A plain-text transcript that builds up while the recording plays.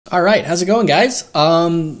All right, how's it going, guys?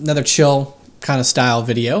 Another chill kind of style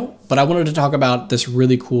video, but I wanted to talk about this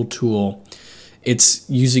really cool tool. It's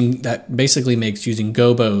using that basically makes using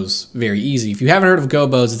gobos very easy. If you haven't heard of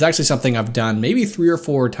gobos, it's actually something I've done maybe 3 or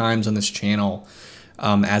 4 times on this channel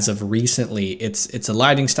as of recently. It's a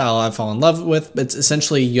lighting style I've fallen in love with. It's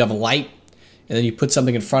essentially you have a light and then you put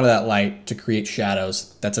something in front of that light to create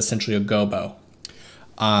shadows. That's essentially a gobo.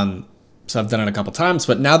 So I've done it a couple times,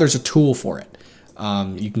 but now there's a tool for it.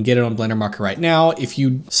 You can get it on Blender Market right now.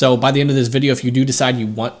 So by the end of this video, if you do decide you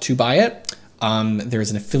want to buy it,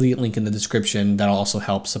 there's an affiliate link in the description that'll also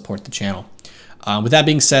help support the channel. With that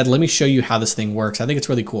being said, let me show you how this thing works. I think it's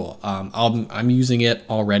really cool. I'm using it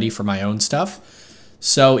already for my own stuff.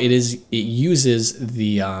 So it uses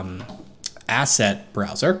the asset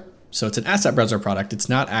browser. So it's an asset browser product. It's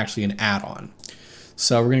not actually an add-on.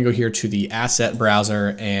 So we're gonna go here to the asset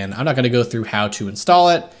browser, and I'm not gonna go through how to install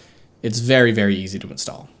it. It's very, very easy to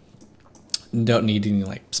install. You don't need any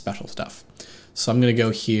like special stuff. So I'm gonna go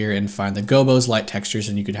here and find the Gobos light textures,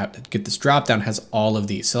 and you could have to get this drop down, has all of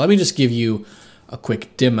these. So let me just give you a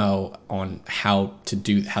quick demo on how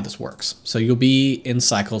this works. So you'll be in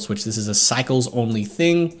Cycles, which this is a Cycles only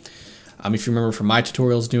thing. If you remember from my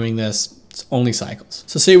tutorials doing this, it's only Cycles.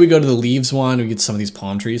 So say we go to the leaves one, we get some of these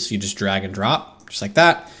palm trees. So you just drag and drop, just like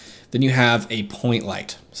that. Then you have a point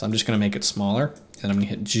light. So I'm just gonna make it smaller. And I'm gonna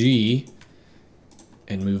hit G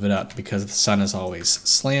and move it up because the sun is always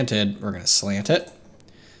slanted. We're gonna slant it.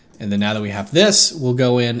 And then now that we have this, we'll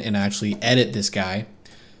go in and actually edit this guy,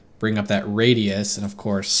 bring up that radius, and of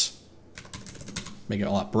course, make it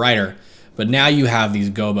a lot brighter. But now you have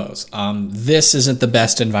these gobos. This isn't the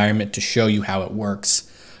best environment to show you how it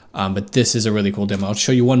works, but this is a really cool demo. I'll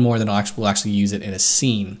show you one more, then we'll actually use it in a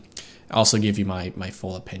scene. I'll also give you my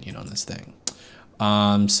full opinion on this thing.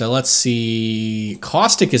 So let's see,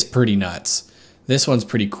 Caustic is pretty nuts. This one's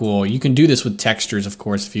pretty cool. You can do this with textures, of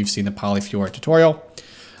course, if you've seen the Polyfiore tutorial.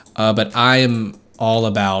 But I am all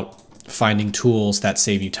about finding tools that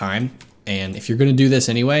save you time. And if you're gonna do this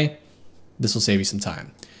anyway, this will save you some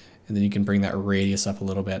time. And then you can bring that radius up a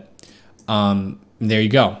little bit. And there you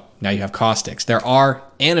go. Now you have caustics. There are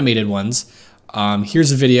animated ones.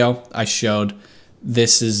 Here's a video I showed.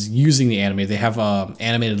 This is using the animated. They have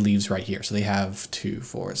animated leaves right here. So they have 2,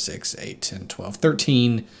 4, 6, 8, 10, 12,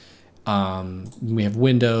 13. We have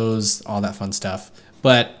windows, all that fun stuff.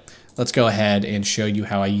 But let's go ahead and show you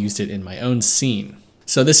how I used it in my own scene.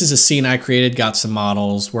 So this is a scene I created, got some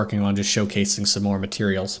models, working on just showcasing some more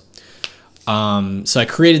materials. So I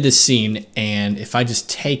created this scene, and if I just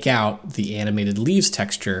take out the animated leaves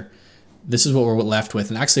texture, this is what we're left with.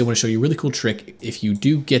 And actually I want to show you a really cool trick if you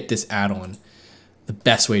do get this add-on. The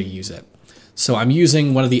best way to use it. So I'm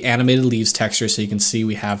using one of the animated leaves textures, so you can see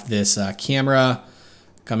we have this camera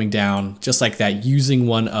coming down just like that using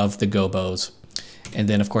one of the gobos. And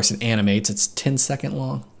then of course it animates. It's 10-second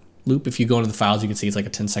long loop. If you go into the files, you can see it's like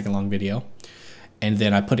a 10-second long video. And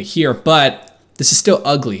then I put it here, but this is still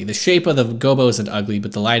ugly. The shape of the gobo isn't ugly,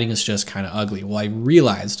 but the lighting is just kind of ugly. Well, I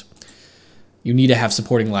realized you need to have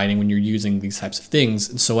supporting lighting when you're using these types of things.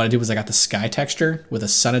 And so what I did was I got the sky texture with a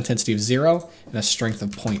sun intensity of 0 and a strength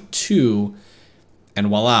of 0.2. And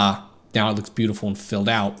voila, now it looks beautiful and filled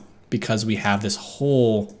out because we have this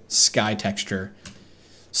whole sky texture.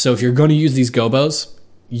 So if you're going to use these gobos,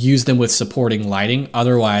 use them with supporting lighting.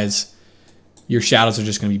 Otherwise, your shadows are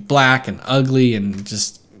just going to be black and ugly and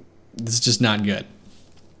just, it's just not good.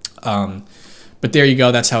 But there you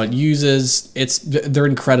go. That's how it uses. They're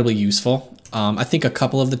incredibly useful. I think a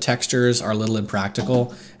couple of the textures are a little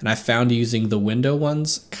impractical, and I found using the window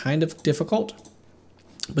ones kind of difficult.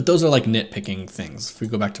 But those are like nitpicking things. If we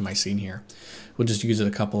go back to my scene here, we'll just use it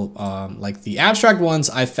a couple. Like the abstract ones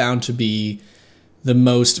I found to be the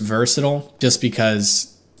most versatile, just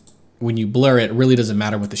because when you blur it, it really doesn't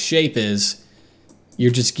matter what the shape is.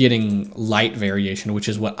 You're just getting light variation, which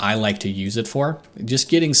is what I like to use it for. Just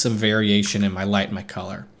getting some variation in my light and my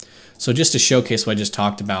color. So just to showcase what I just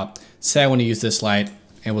talked about, say I want to use this light,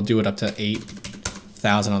 and we'll do it up to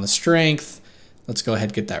 8,000 on the strength. Let's go ahead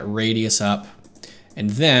and get that radius up. And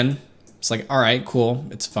then it's like, all right, cool,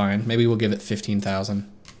 it's fine. Maybe we'll give it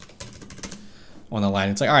 15,000 on the light.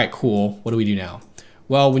 It's like, all right, cool, what do we do now?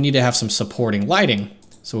 Well, we need to have some supporting lighting.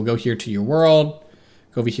 So we'll go here to your world,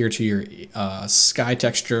 go over here to your sky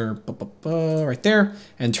texture, right there,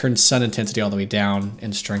 and turn sun intensity all the way down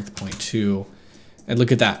and strength 0.2. And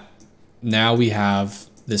look at that. Now we have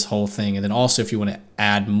this whole thing. And then also if you want to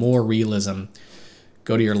add more realism,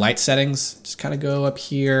 go to your light settings, just kind of go up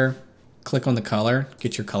here, click on the color,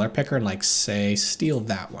 get your color picker, and like say, steal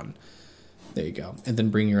that one. There you go. And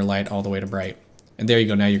then bring your light all the way to bright. And there you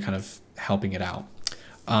go. Now you're kind of helping it out.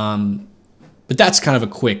 But that's kind of a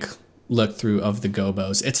quick look through of the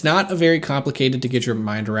gobos. It's not a very complicated to get your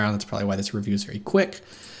mind around. That's probably why this review is very quick,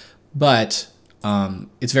 but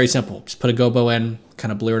it's very simple. Just put a gobo in,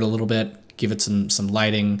 kind of blur it a little bit, give it some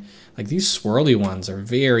lighting. Like these swirly ones are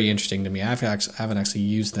very interesting to me. I haven't actually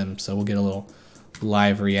used them, so we'll get a little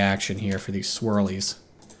live reaction here for these swirlies.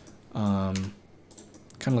 Kind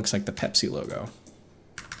of looks like the Pepsi logo.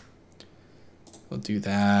 We'll do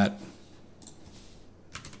that.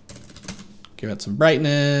 Give it some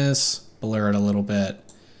brightness, blur it a little bit,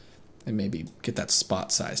 and maybe get that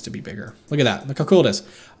spot size to be bigger. Look at that. Look how cool it is.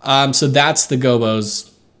 So that's the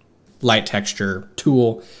Gobo's light texture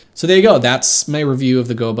tool. So there you go. That's my review of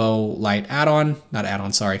the Gobo Light add-on. Not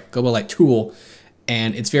add-on, sorry. Gobo Light tool.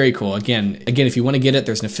 And it's very cool. Again, if you want to get it,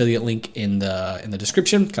 there's an affiliate link in the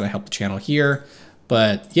description. Kind of help the channel here.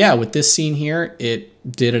 But yeah, with this scene here,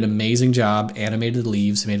 it did an amazing job. Animated the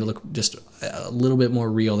leaves, made it look just a little bit more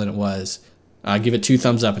real than it was. Give it 2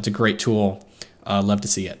 thumbs up. It's a great tool. Love to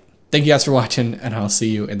see it. Thank you guys for watching, and I'll see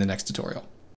you in the next tutorial.